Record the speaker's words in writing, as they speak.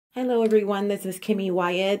Hello everyone, this is KimMe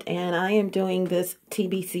Wyatt, and I am doing this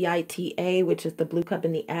TBCITA, which is the Blue Cup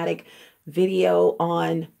in the Attic video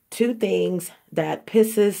on two things that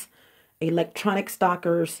pisses electronic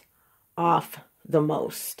stalkers off the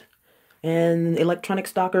most. And electronic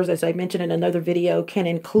stalkers, as I mentioned in another video, can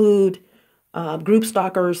include group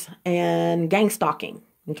stalkers and gang stalking,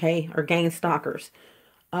 okay, or gang stalkers.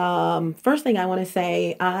 First thing I want to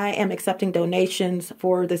say, I am accepting donations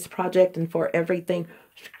for this project and for everything.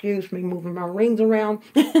 Excuse me, moving my rings around.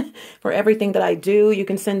 For everything that I do, you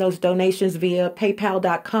can send those donations via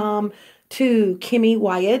paypal.com to KimMe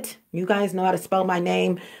Wyatt. You guys know how to spell my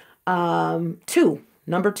name.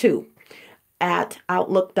 Number two, at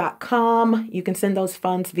outlook.com. You can send those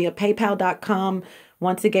funds via paypal.com.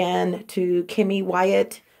 Once again, to KimMe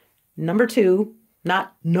Wyatt, number two.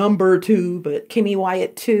 Not number two, but KimMe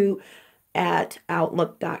Wyatt 2 at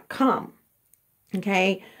outlook.com.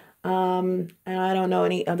 Okay. And I don't know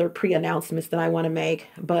any other pre-announcements that I want to make,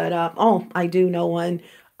 but, I do know one.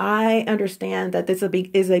 I understand that this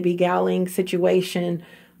is a beguiling situation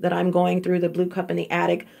that I'm going through, the Blue Cup in the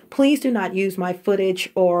Attic. Please do not use my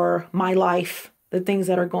footage or my life, the things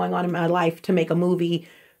that are going on in my life, to make a movie,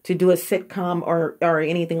 to do a sitcom or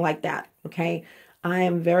anything like that. Okay. I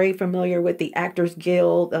am very familiar with the Actors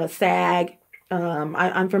Guild, SAG.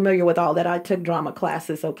 I'm familiar with all that. I took drama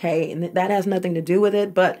classes, okay? And that has nothing to do with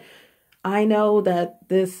it. But I know that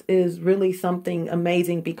this is really something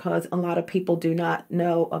amazing because a lot of people do not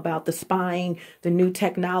know about the spying, the new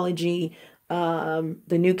technology, the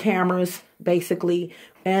new cameras, basically,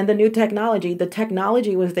 and the new technology. The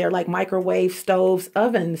technology was there, like microwave, stoves,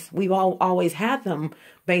 ovens. We've always had them,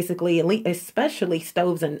 basically, especially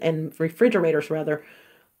stoves and refrigerators, rather.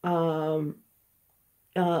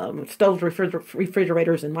 Stoves,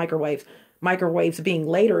 refrigerators, and microwaves. Microwaves being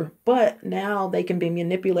later, but now they can be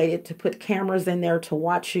manipulated to put cameras in there to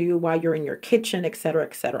watch you while you're in your kitchen, etc.,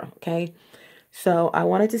 etc. Okay, so I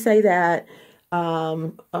wanted to say that,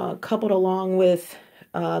 coupled along with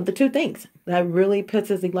the two things that really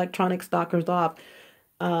pisses electronic stalkers off.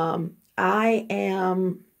 I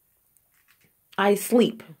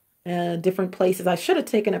sleep in different places. I should have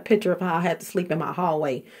taken a picture of how I had to sleep in my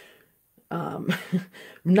hallway.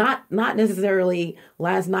 Not necessarily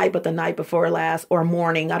last night, but the night before last, or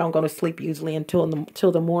morning. I don't go to sleep usually until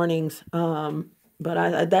the mornings.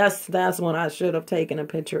 But that's when I should have taken a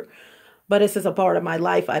picture. But this is a part of my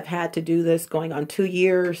life. I've had to do this going on 2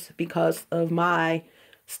 years because of my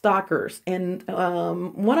stalkers. And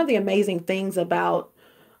one of the amazing things about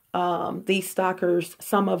these stalkers,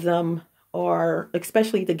 some of them are,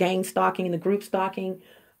 especially the gang stalking, the group stalking,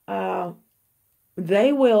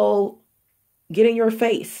 they will get in your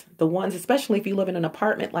face. The ones, especially if you live in an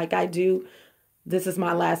apartment like I do, this is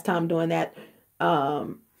my last time doing that.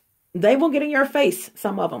 They will get in your face,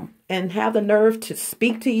 some of them, and have the nerve to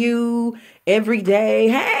speak to you every day.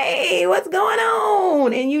 Hey, what's going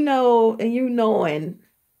on? And knowing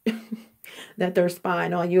that they're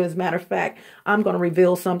spying on you. As a matter of fact, I'm going to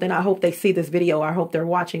reveal something. I hope they see this video. I hope they're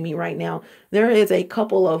watching me right now. There is a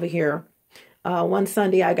couple over here. One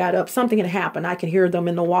Sunday I got up, something had happened. I could hear them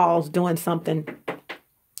in the walls doing something.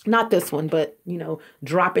 Not this one, but,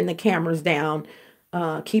 dropping the cameras down.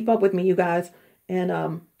 Keep up with me, you guys.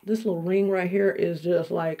 And this little ring right here is just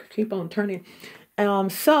like, keep on turning.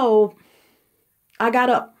 So I got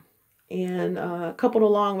up, and coupled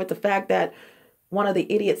along with the fact that one of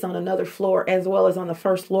the idiots on another floor, as well as on the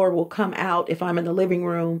first floor, will come out if I'm in the living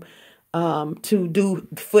room to do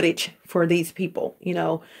footage for these people,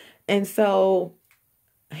 And so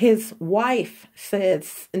his wife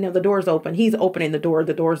says, the door's open. He's opening the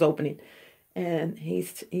door's opening. And he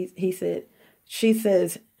said, she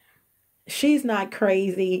says, she's not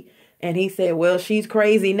crazy. And he said, well, she's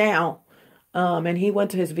crazy now. And he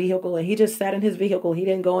went to his vehicle, and he just sat in his vehicle. He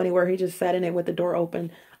didn't go anywhere. He just sat in it with the door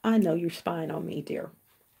open. I know you're spying on me, dear.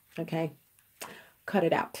 Okay. Cut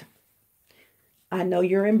it out. I know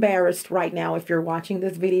you're embarrassed right now if you're watching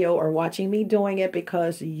this video or watching me doing it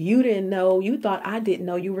because you didn't know, you thought I didn't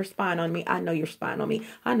know you were spying on me. I know you're spying on me.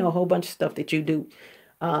 I know a whole bunch of stuff that you do.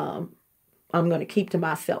 I'm going to keep to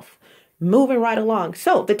myself. Moving right along.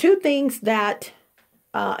 So the two things that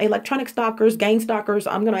electronic stalkers, gang stalkers,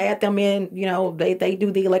 I'm going to add them in, they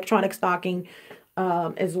do the electronic stalking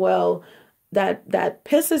as well. That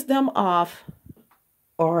pisses them off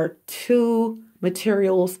are two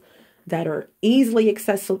materials that are easily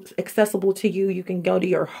accessible to you. You can go to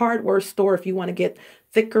your hardware store if you want to get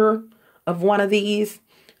thicker of one of these,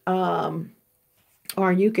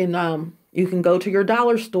 or you can go to your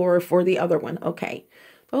dollar store for the other one. Okay,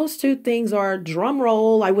 those two things are, drum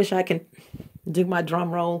roll. I wish I can do my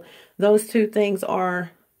drum roll. Those two things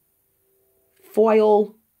are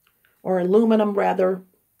foil or aluminum rather,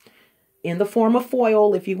 in the form of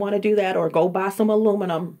foil if you want to do that, or go buy some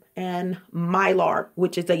aluminum, and mylar,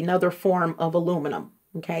 which is another form of aluminum.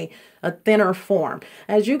 Okay, a thinner form.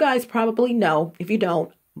 As you guys probably know, if you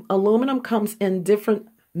don't, aluminum comes in different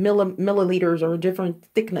milliliters or different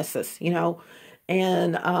thicknesses, you know,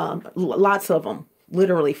 and lots of them,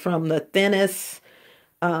 literally from the thinnest.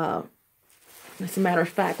 As a matter of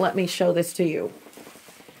fact, let me show this to you.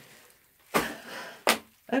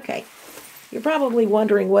 Okay, you're probably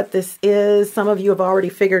wondering what this is. Some of you have already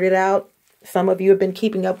figured it out. Some of you have been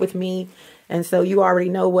keeping up with me, and so you already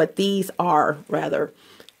know what these are, rather.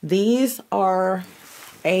 These are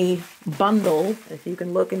a bundle, if you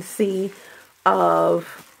can look and see,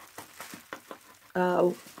 of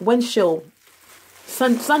windshield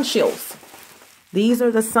sun shields. These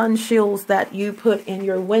are the sun shields that you put in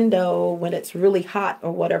your window when it's really hot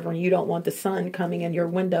or whatever, and you don't want the sun coming in your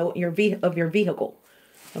window of your vehicle.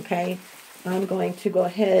 Okay, I'm going to go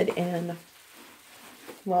ahead and,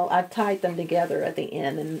 well, I've tied them together at the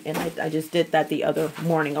end, and I just did that the other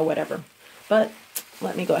morning or whatever. But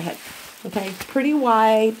let me go ahead. Okay, pretty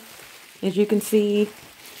wide, as you can see.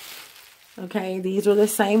 Okay, these are the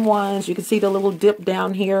same ones. You can see the little dip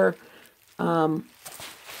down here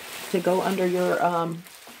to go under your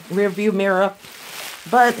rear view mirror.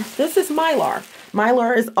 But this is Mylar.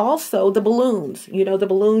 Mylar is also the balloons. You know, the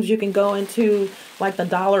balloons you can go into, like the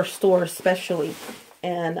dollar store especially.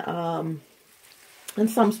 And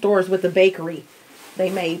some stores with the bakery, they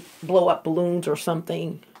may blow up balloons or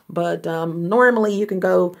something. But normally you can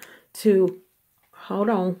go to, hold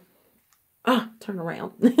on, turn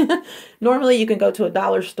around. Normally you can go to a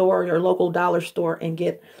dollar store, your local dollar store, and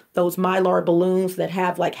get those Mylar balloons that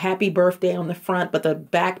have like happy birthday on the front, but the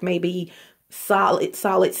back may be solid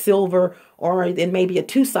silver, or it may be a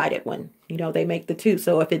two-sided one. You know, they make the two,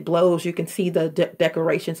 so if it blows, you can see the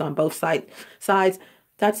decorations on both sides.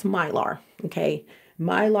 That's Mylar. Okay,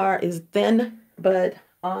 Mylar is thin, but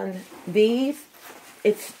on these,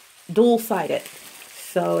 it's dual-sided,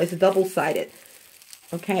 so it's double-sided.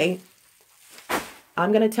 Okay,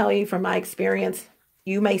 I'm going to tell you from my experience,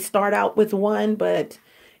 you may start out with one, but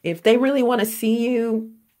if they really want to see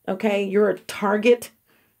you, okay, you're a target,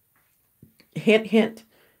 hint, hint,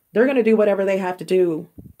 they're going to do whatever they have to do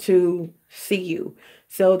to see you.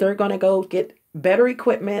 So they're going to go get better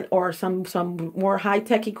equipment or some more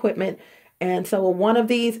high-tech equipment. And so one of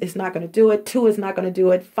these is not going to do it. 2 is not going to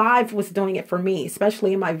do it. 5 was doing it for me,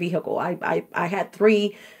 especially in my vehicle. I had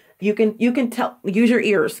 3. You can tell, use your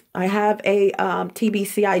ears. I have a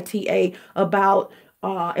TBCITA about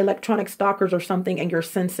electronic stalkers or something, and your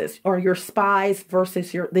senses, or your spies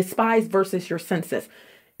versus your senses.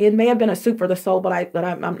 It may have been a soup for the soul, but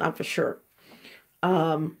I'm not for sure.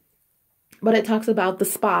 But it talks about the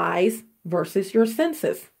spies versus your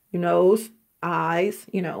senses, your nose, eyes,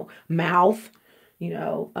 you know, mouth, you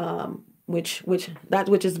know, which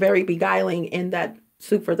is very beguiling in that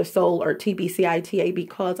soup for the soul, or TBCITA,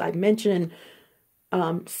 because I mentioned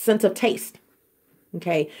sense of taste.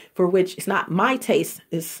 Okay, for which it's not my taste,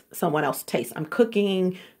 it's someone else's taste. I'm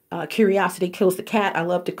cooking. Curiosity kills the cat. I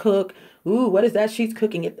love to cook. Ooh, what is that she's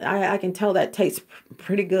cooking? I can tell that tastes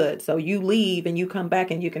pretty good. So you leave and you come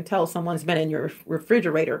back and you can tell someone's been in your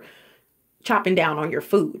refrigerator chopping down on your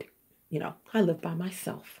food. You know, I live by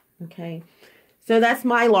myself. Okay, so that's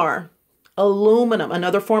Mylar. Aluminum,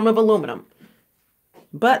 another form of aluminum.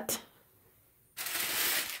 But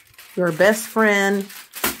your best friend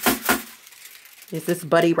is this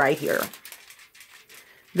buddy right here.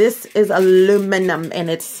 This is aluminum, and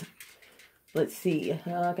it's, let's see,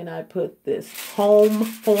 how can I put this? Home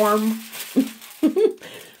form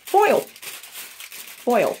foil.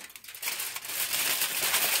 Foil.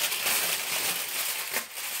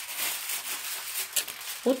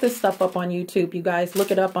 Look this stuff up on YouTube, you guys.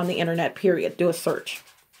 Look it up on the internet, period. Do a search.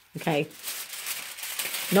 Okay.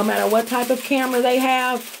 No matter what type of camera they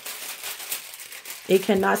have, it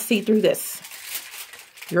cannot see through this.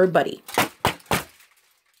 Your buddy.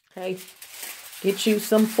 Okay. Get you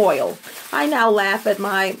some foil. I now laugh at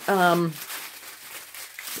my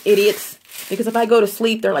idiots, because if I go to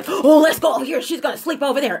sleep, they're like, oh, let's go over here. She's going to sleep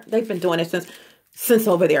over there. They've been doing it since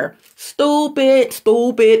over there. Stupid,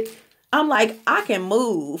 stupid. I'm like, I can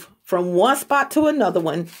move from one spot to another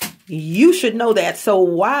one. You should know that. So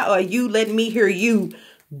why are you letting me hear you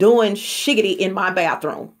doing shiggity in my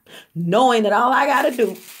bathroom, knowing that all I got to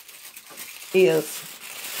do is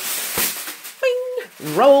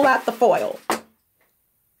bing, roll out the foil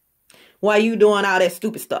while you doing all that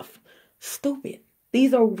stupid stuff? Stupid.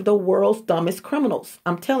 These are the world's dumbest criminals.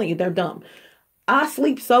 I'm telling you, they're dumb. I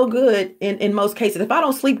sleep so good in most cases. If I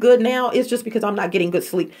don't sleep good now, it's just because I'm not getting good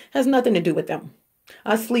sleep. It has nothing to do with them.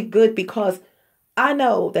 I sleep good because I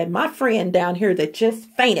know that my friend down here that just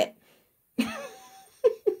fainted,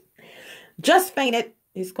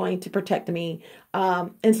 is going to protect me.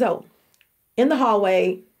 And so in the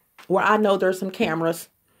hallway where I know there's some cameras,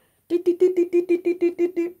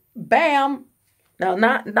 bam. Now,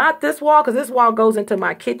 not this wall, because this wall goes into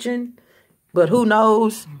my kitchen, but who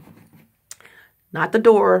knows? Not the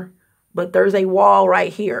door, but there's a wall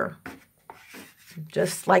right here,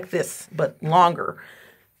 just like this, but longer.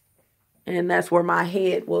 And that's where my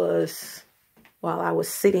head was while I was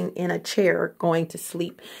sitting in a chair going to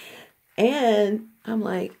sleep. And I'm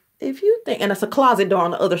like, if you think, and it's a closet door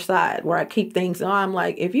on the other side where I keep things. And I'm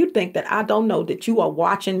like, if you think that I don't know that you are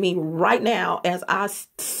watching me right now as I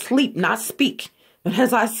sleep, not speak, but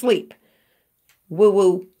as I sleep,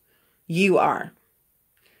 woo-woo, you are.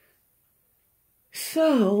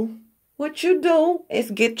 So what you do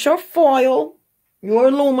is get your foil, your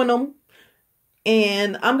aluminum,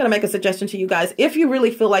 and I'm going to make a suggestion to you guys. If you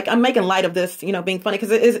really feel like I'm making light of this, you know, being funny,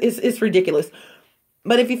 because it's ridiculous.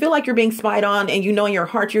 But if you feel like you're being spied on and you know in your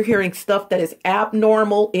heart you're hearing stuff that is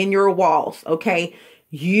abnormal in your walls, okay?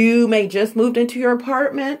 You may just moved into your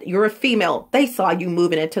apartment. You're a female. They saw you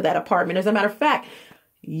moving into that apartment. As a matter of fact,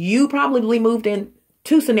 you probably moved in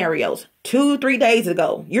 2 scenarios, 2-3 days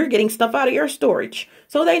ago. You're getting stuff out of your storage.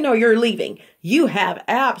 So they know you're leaving. You have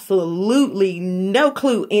absolutely no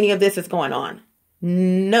clue any of this is going on.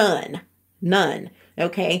 None.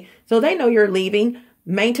 Okay. So they know you're leaving.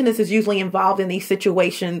 Maintenance is usually involved in these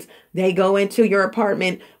situations. They go into your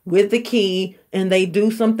apartment with the key and they do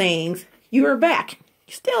some things. You are back.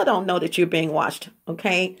 You still don't know that you're being watched.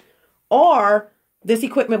 Okay. Or this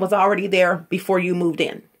equipment was already there before you moved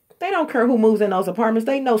in. They don't care who moves in those apartments.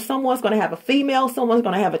 They know someone's going to have a female. Someone's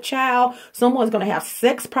going to have a child. Someone's going to have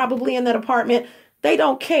sex probably in that apartment. They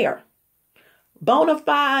don't care. Bona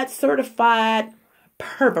fide, certified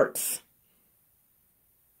perverts.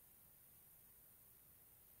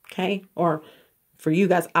 Okay. Or for you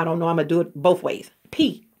guys, I don't know. I'm going to do it both ways.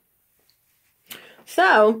 P.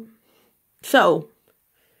 So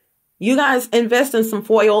you guys invest in some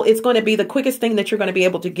foil. It's going to be the quickest thing that you're going to be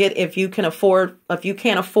able to get if you can't afford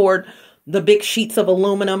the big sheets of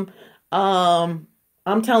aluminum. I'm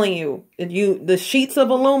telling you, the sheets of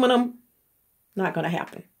aluminum, not going to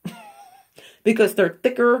happen because they're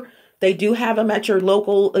thicker. They do have them at your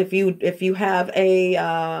local. If you have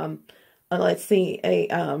a, let's see,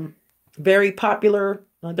 a very popular,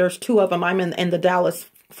 there's 2 of them. I'm in the Dallas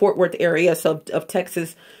Fort Worth area of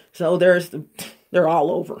Texas. So they're all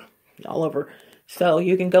over. So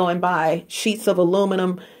you can go and buy sheets of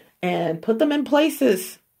aluminum and put them in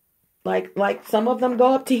places like some of them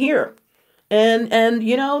go up to here. And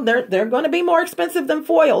you know, they're going to be more expensive than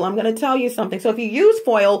foil. I'm going to tell you something. So if you use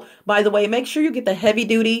foil, by the way, make sure you get the heavy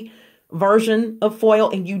duty version of foil,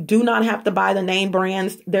 and you do not have to buy the name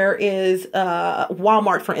brands. There is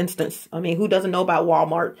Walmart, for instance. I mean, who doesn't know about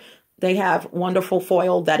Walmart? They have wonderful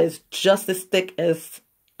foil that is just as thick as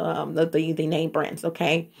the name brands.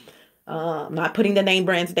 Okay. I'm not putting the name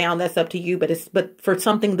brands down. That's up to you. But for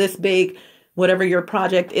something this big, whatever your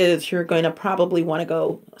project is, you're going to probably want to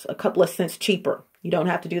go a couple of cents cheaper. You don't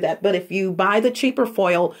have to do that. But if you buy the cheaper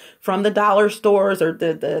foil from the dollar stores or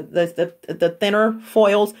the thinner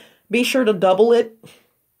foils, be sure to double it.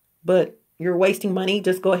 But you're wasting money.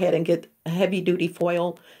 Just go ahead and get a heavy duty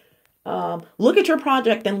foil. Look at your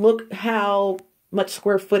project and look how much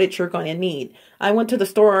square footage you're going to need. I went to the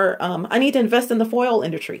store. I need to invest in the foil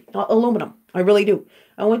industry, aluminum. I really do.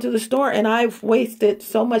 I went to the store and I've wasted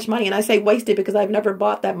so much money. And I say wasted because I've never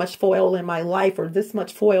bought that much foil in my life or this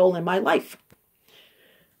much foil in my life.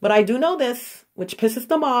 But I do know this, which pisses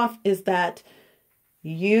them off, is that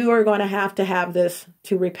you are going to have this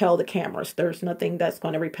to repel the cameras. There's nothing that's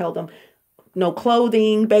going to repel them. No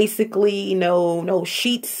clothing, basically, no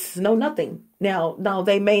sheets, no nothing. Now,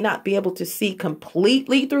 they may not be able to see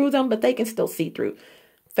completely through them, but they can still see through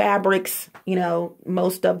fabrics, you know,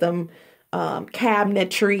 most of them,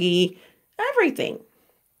 cabinetry, everything.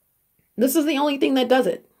 This is the only thing that does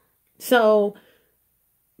it. So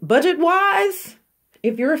budget-wise,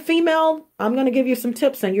 if you're a female, I'm going to give you some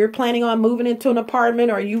tips, and you're planning on moving into an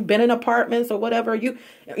apartment, or you've been in apartments or whatever,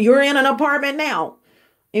 you're in an apartment now.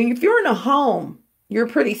 And if you're in a home, you're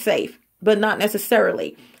pretty safe, but not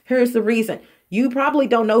necessarily. Here's the reason. You probably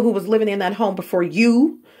don't know who was living in that home before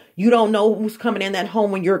you. You don't know who's coming in that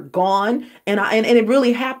home when you're gone. And it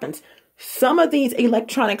really happens. Some of these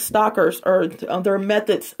electronic stalkers, or their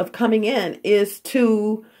methods of coming in, is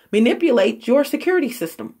to manipulate your security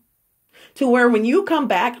system to where when you come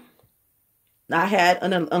back, I had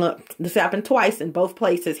this happened twice in both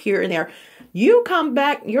places, here and there. You come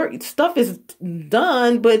back, your stuff is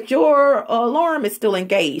done, but your alarm is still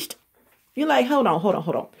engaged. You're like, hold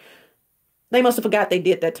on. They must have forgot they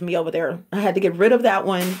did that to me over there. I had to get rid of that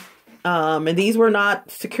one. And these were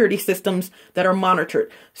not security systems that are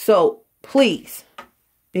monitored. So please,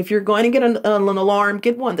 if you're going to get an alarm,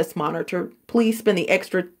 get one that's monitored. Please spend the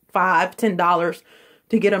extra $5, $10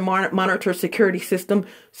 to get a monitor security system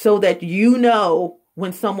so that you know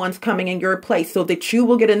when someone's coming in your place, so that you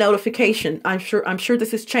will get a notification. I'm sure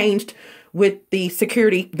this has changed with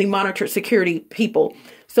the monitored security people,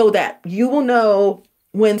 so that you will know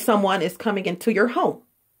when someone is coming into your home.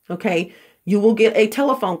 Okay. You will get a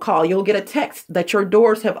telephone call. You'll get a text that your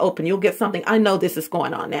doors have opened. You'll get something. I know this is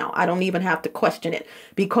going on now. I don't even have to question it,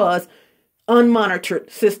 because unmonitored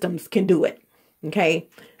systems can do it. Okay.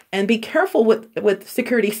 And be careful with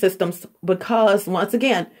security systems, because once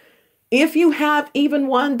again, if you have even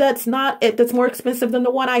one that's more expensive than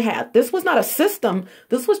the one I had, this was not a system.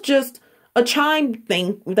 This was just a chime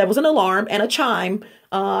thing. That was an alarm and a chime.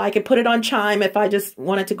 I could put it on chime if I just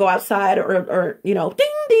wanted to go outside, or you know, ding,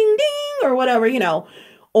 ding, ding, or whatever, you know,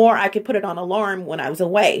 or I could put it on alarm when I was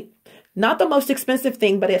away. Not the most expensive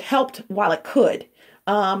thing, but it helped while it could.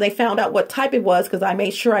 They found out what type it was, because I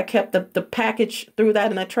made sure I kept the package, threw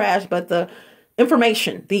that in the trash, but the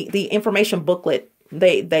information, the information booklet,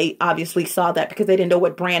 they obviously saw that, because they didn't know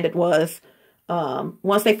what brand it was.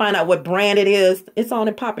 Once they find out what brand it is, it's all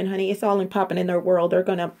in popping, honey. It's all in popping in their world. They're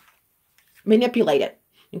going to manipulate it.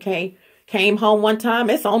 Okay. Came home one time,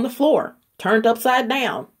 it's on the floor, turned upside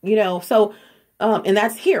down, you know, so, and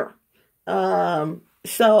that's here.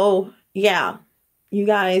 So yeah, you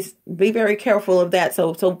guys be very careful of that.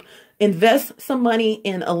 So invest some money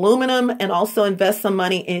in aluminum, and also invest some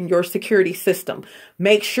money in your security system.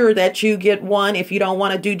 Make sure that you get one, if you don't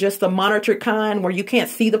want to do just the monitored kind where you can't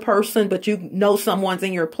see the person, but you know someone's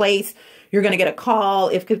in your place. You're going to get a call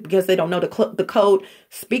because they don't know the code.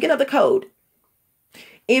 Speaking of the code,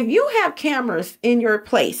 if you have cameras in your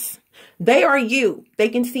place, they are you. They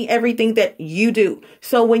can see everything that you do.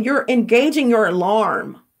 So when you're engaging your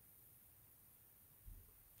alarm,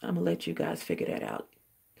 I'm going to let you guys figure that out.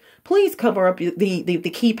 Please cover up the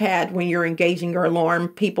keypad when you're engaging your alarm,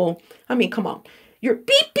 people. I mean, come on. You're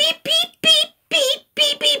beep, beep, beep, beep, beep,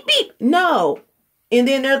 beep, beep, beep. No. And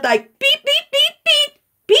then they're like beep, beep, beep, beep,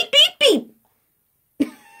 beep, beep,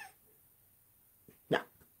 beep. No.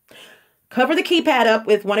 Cover the keypad up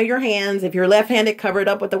with one of your hands. If you're left-handed, cover it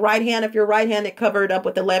up with the right hand. If you're right-handed, cover it up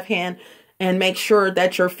with the left hand. And make sure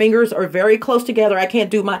that your fingers are very close together. I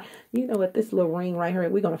can't do you know what, this little ring right here,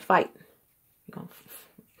 we're going to fight.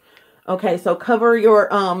 Okay, so cover your,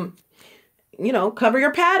 cover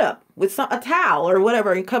your pad up with a towel or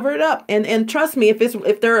whatever, and cover it up. And trust me,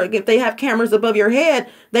 if they have cameras above your head,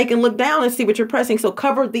 they can look down and see what you're pressing. So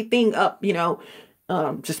cover the thing up,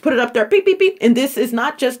 just put it up there, beep, beep, beep. And this is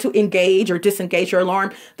not just to engage or disengage your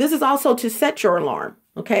alarm. This is also to set your alarm.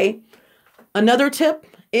 Okay. Another tip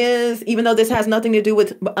is, even though this has nothing to do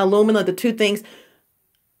with aluminum, the two things,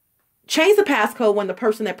 change the passcode when the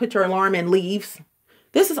person that put your alarm in leaves.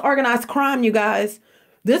 This is organized crime, you guys.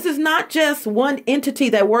 This is not just one entity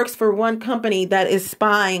that works for one company that is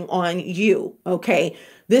spying on you, okay?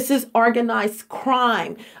 This is organized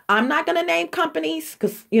crime. I'm not going to name companies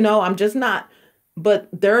because, I'm just not. But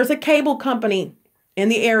there's a cable company in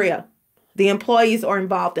the area. The employees are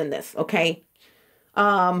involved in this, okay?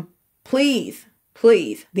 Please,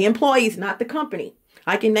 the employees, not the company.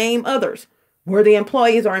 I can name others where the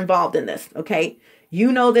employees are involved in this, okay?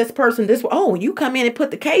 You know this person, you come in and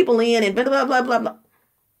put the cable in and blah, blah, blah, blah, blah.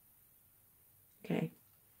 Okay.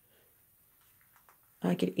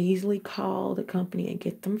 I could easily call the company and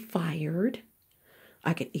get them fired.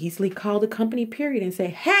 I could easily call the company, period, and say,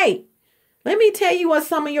 hey, let me tell you what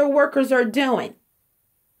some of your workers are doing.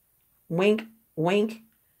 Wink, wink.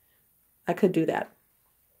 I could do that.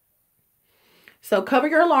 So cover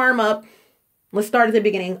your alarm up. Let's start at the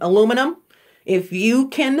beginning. Aluminum. If you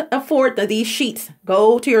can afford these sheets,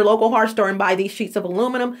 go to your local hardware store and buy these sheets of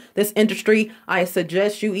aluminum. This industry, I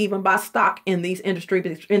suggest you even buy stock in these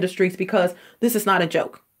industries, because this is not a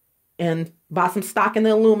joke. And buy some stock in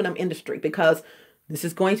the aluminum industry, because this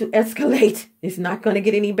is going to escalate. It's not going to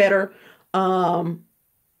get any better. And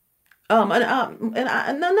another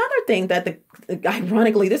thing that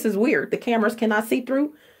ironically, this is weird. The cameras cannot see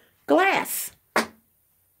through glass.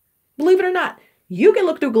 Believe it or not. You can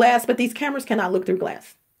look through glass, but these cameras cannot look through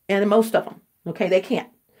glass. And most of them, okay, they can't.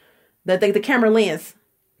 The camera lens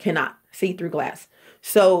cannot see through glass.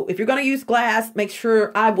 So if you're going to use glass, make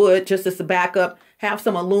sure, I would, just as a backup, have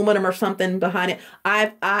some aluminum or something behind it.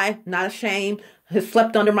 I not ashamed, have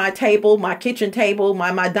slept under my table, my kitchen table,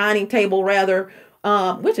 my dining table rather,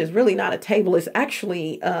 which is really not a table. It's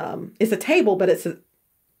actually, it's a table, but it's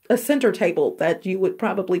a center table that you would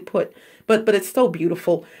probably put, but it's so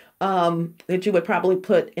beautiful, that you would probably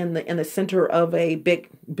put in the center of a big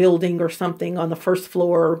building or something on the first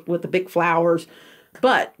floor with the big flowers.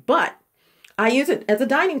 But I use it as a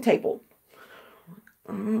dining table.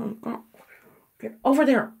 Get over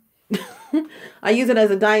there. I use it as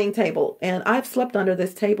a dining table, and I've slept under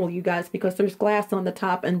this table, you guys, because there's glass on the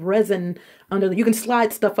top and resin under you can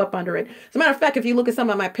slide stuff up under it. As a matter of fact, if you look at some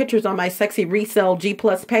of my pictures on my Sexy Resell G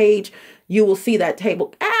Plus page, you will see that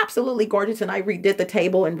table. Absolutely gorgeous. And I redid the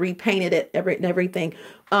table and repainted it, everything.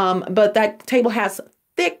 But that table has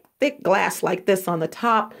thick glass like this on the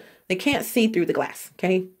top. They can't see through the glass.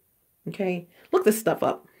 Okay. Look this stuff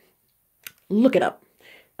up. Look it up.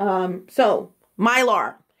 So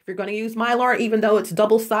Mylar. If you're going to use Mylar, even though it's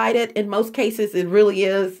double-sided, in most cases, it really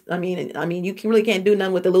is. I mean, you really can't do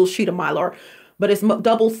nothing with a little sheet of Mylar, but it's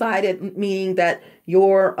double-sided, meaning that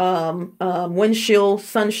your windshield,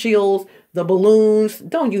 sun shields, the balloons,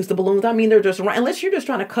 don't use the balloons. I mean, they're just right, unless you're just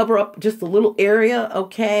trying to cover up just a little area,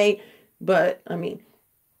 okay? But, I mean,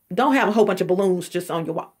 don't have a whole bunch of balloons just on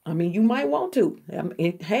your wall. I mean, you might want to.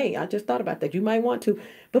 Hey, I just thought about that. You might want to.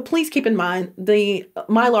 But please keep in mind, the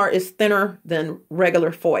Mylar is thinner than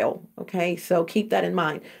regular foil. Okay, so keep that in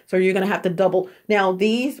mind. So you're going to have to double. Now,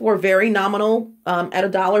 these were very nominal at a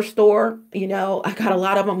dollar store. You know, I got a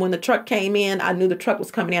lot of them when the truck came in. I knew the truck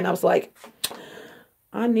was coming in. I was like,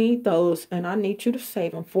 I need those, and I need you to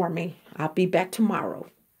save them for me. I'll be back tomorrow.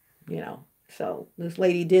 You know, so this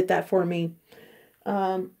lady did that for me.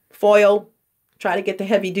 Foil, try to get the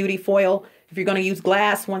heavy duty foil. If you're going to use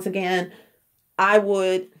glass, once again, I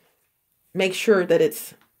would make sure that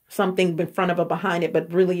it's something in front of or behind it,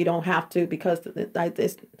 but really you don't have to, because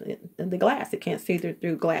the glass, it can't see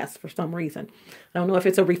through glass for some reason. I don't know if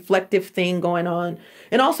it's a reflective thing going on.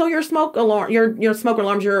 And also your smoke alarm, your smoke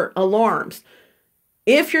alarms, your alarms.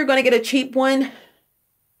 If you're going to get a cheap one,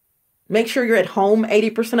 make sure you're at home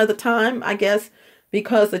 80% of the time, I guess,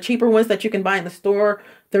 because the cheaper ones that you can buy in the store,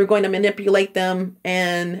 they're going to manipulate them,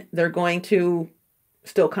 and they're going to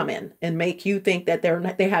still come in and make you think that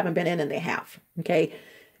they haven't been in, and they have. Okay.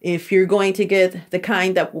 If you're going to get the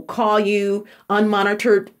kind that will call you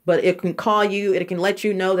unmonitored, but it can call you, it can let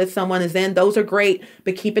you know that someone is in, those are great.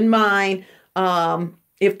 But keep in mind,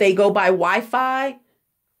 if they go by Wi-Fi,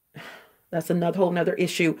 that's whole nother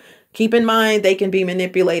issue. Keep in mind, they can be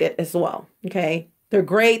manipulated as well. Okay. They're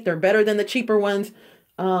great. They're better than the cheaper ones.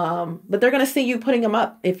 But they're going to see you putting them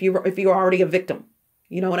up if you're already a victim.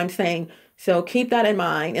 You know what I'm saying? So keep that in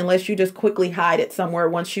mind, unless you just quickly hide it somewhere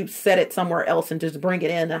once you set it somewhere else and just bring it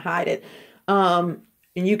in and hide it. And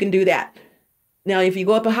you can do that. Now, if you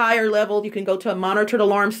go up a higher level, you can go to a monitored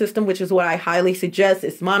alarm system, which is what I highly suggest.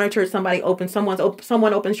 It's monitored.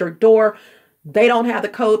 Someone opens your door. They don't have the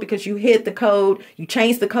code because you hid the code. You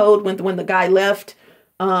changed the code when the guy left.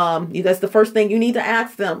 That's the first thing you need to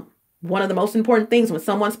ask them. One of the most important things when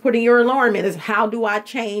someone's putting your alarm in is, how do I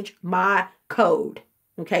change my code?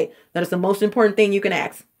 Okay. That is the most important thing you can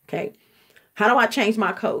ask. Okay. How do I change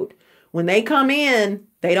my code? When they come in,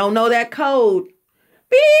 they don't know that code.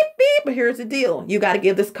 Beep, beep. But here's the deal. You got to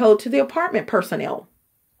give this code to the apartment personnel.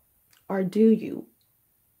 Or do you?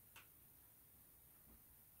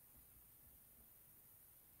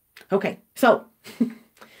 Okay. So,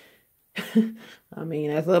 I mean,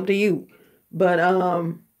 that's up to you. But,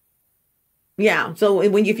 yeah. So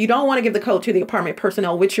if you don't want to give the code to the apartment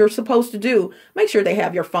personnel, which you're supposed to do, make sure they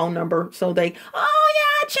have your phone number. So oh yeah,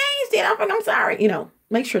 I changed it. I'm sorry. You know,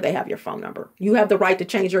 make sure they have your phone number. You have the right to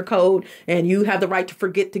change your code, and you have the right to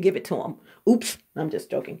forget to give it to them. Oops. I'm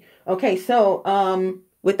just joking. Okay. So,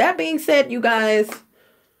 with that being said, you guys,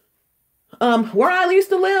 where I used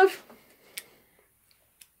to live,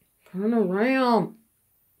 turn around.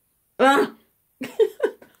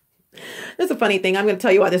 That's a funny thing. I'm going to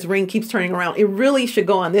tell you why this ring keeps turning around. It really should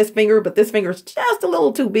go on this finger, but this finger is just a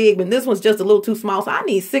little too big, and this one's just a little too small. So I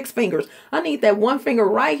need 6 fingers. I need that one finger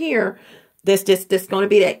right here. That's going to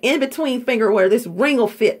be that in-between finger where this ring will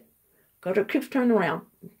fit. Because it keeps turning around.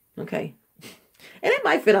 Okay. And it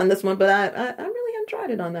might fit on this one, but I really haven't tried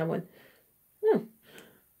it on that one.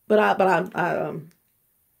 But I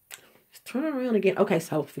just turn it around again. Okay,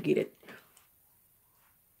 so forget it.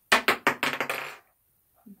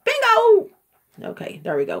 Bingo! Okay,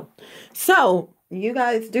 there we go. So you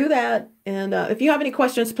guys do that. And if you have any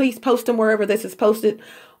questions, please post them wherever this is posted.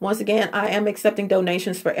 Once again, I am accepting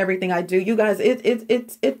donations for everything I do. You guys,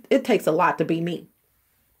 it takes a lot to be me.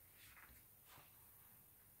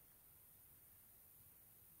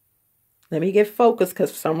 Let me get focused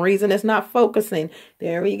because for some reason it's not focusing.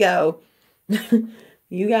 There we go.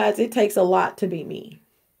 You guys, it takes a lot to be me.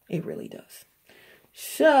 It really does.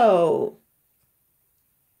 So,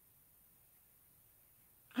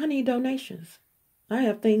 I need donations. I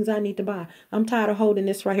have things I need to buy. I'm tired of holding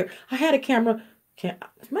this right here. I had a camera. As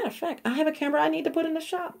a matter of fact, I have a camera I need to put in the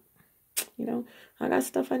shop. You know, I got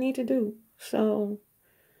stuff I need to do. So,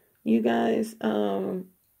 you guys,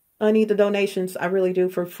 I need the donations. I really do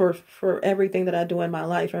for everything that I do in my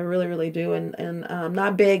life. I really, really do. And I'm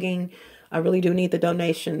not begging. I really do need the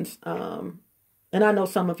donations. And I know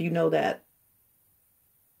some of you know that.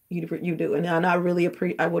 You do. And I really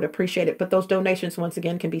I would appreciate it. But those donations, once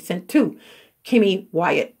again, can be sent to KimMe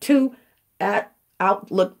Wyatt 2 at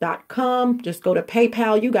outlook.com. Just go to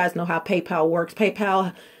PayPal. You guys know how PayPal works.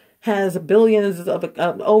 PayPal has billions of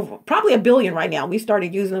over, probably a billion right now. We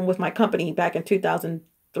started using them with my company back in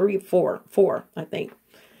 2003, four, I think.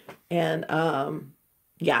 And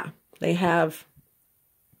yeah, they have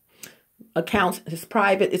accounts. It's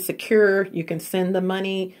private. It's secure. You can send the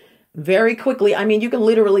money very quickly. I mean, you can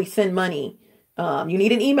literally send money. You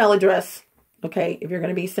need an email address. Okay, if you're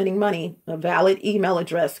going to be sending money, a valid email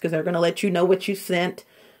address, because they're going to let you know what you sent,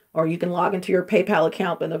 or you can log into your PayPal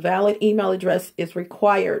account, but a valid email address is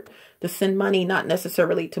required to send money, not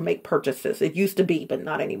necessarily to make purchases. It used to be, but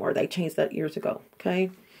not anymore. They changed that years ago.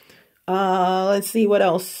 Okay, let's see what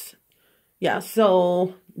else. Yeah,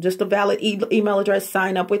 so just a valid email address,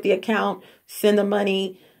 sign up with the account, send the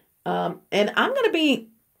money, and I'm going to be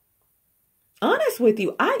honest with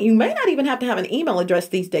you, you may not even have to have an email address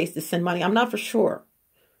these days to send money. I'm not for sure.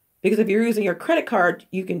 Because if you're using your credit card,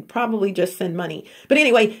 you can probably just send money. But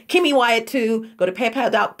anyway, KimMe Wyatt 2, go to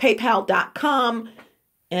paypal.com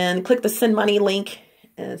and click the send money link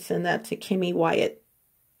and send that to KimMe Wyatt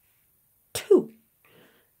 2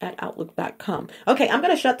 at outlook.com. Okay, I'm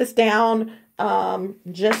going to shut this down.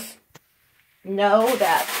 Just know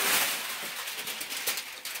that,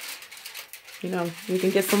 you know, you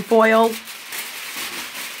can get some foil.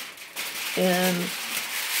 And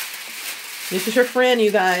this is your friend,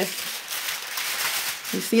 you guys.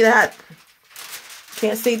 You see that?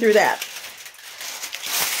 Can't see through that.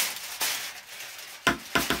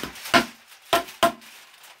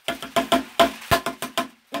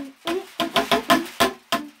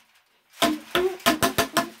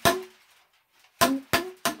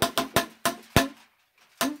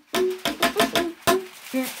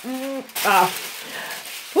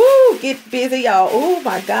 Woo, get busy, y'all. Oh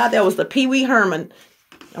my God, that was the Pee Wee Herman.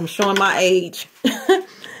 I'm showing my age.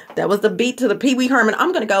 That was the beat to the Pee Wee Herman.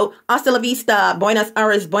 I'm going to go. Hasta la vista. Buenas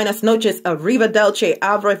Aires. Buenas noches. Arrivederci.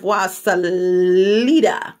 Au revoir.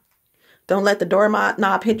 Salida. Don't let the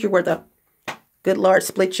doorknob hit you where the good Lord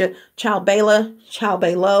split you. Ciao Bella. Ciao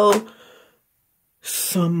Bello.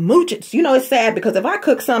 Some mooches. You know, it's sad because if I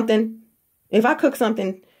cook something,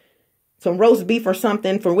 some roast beef or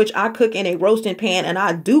something for which I cook in a roasting pan and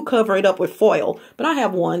I do cover it up with foil, but I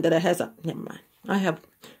have one that has a, never mind.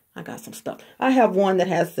 I got some stuff. I have one that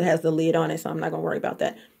has the lid on it, so I'm not going to worry about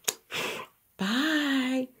that.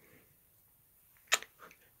 Bye.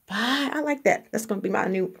 Bye. I like that. That's going to be my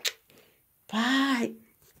new, bye.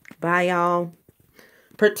 Bye, y'all.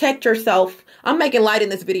 Protect yourself. I'm making light in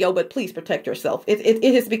this video, but please protect yourself.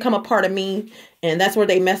 It has become a part of me, and that's where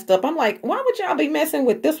they messed up. I'm like, why would y'all be messing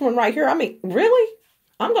with this one right here? I mean, really?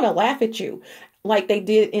 I'm going to laugh at you like they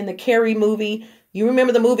did in the Carrie movie. You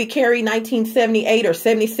remember the movie Carrie, 1978 or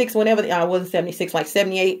 76, whenever, I wasn't 76, like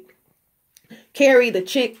 78. Carrie, the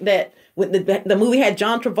chick that, with the movie had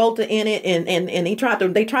John Travolta in it, and they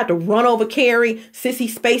tried to run over Carrie,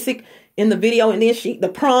 Sissy Spacek in the video, and then the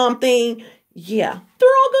prom thing. Yeah, they're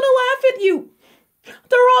all going to laugh at you.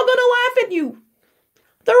 They're all going to laugh at you.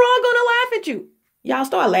 They're all going to laugh at you. Y'all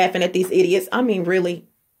start laughing at these idiots. I mean, really,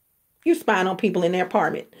 you spying on people in their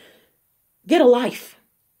apartment. Get a life.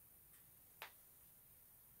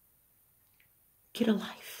 Get a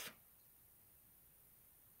life.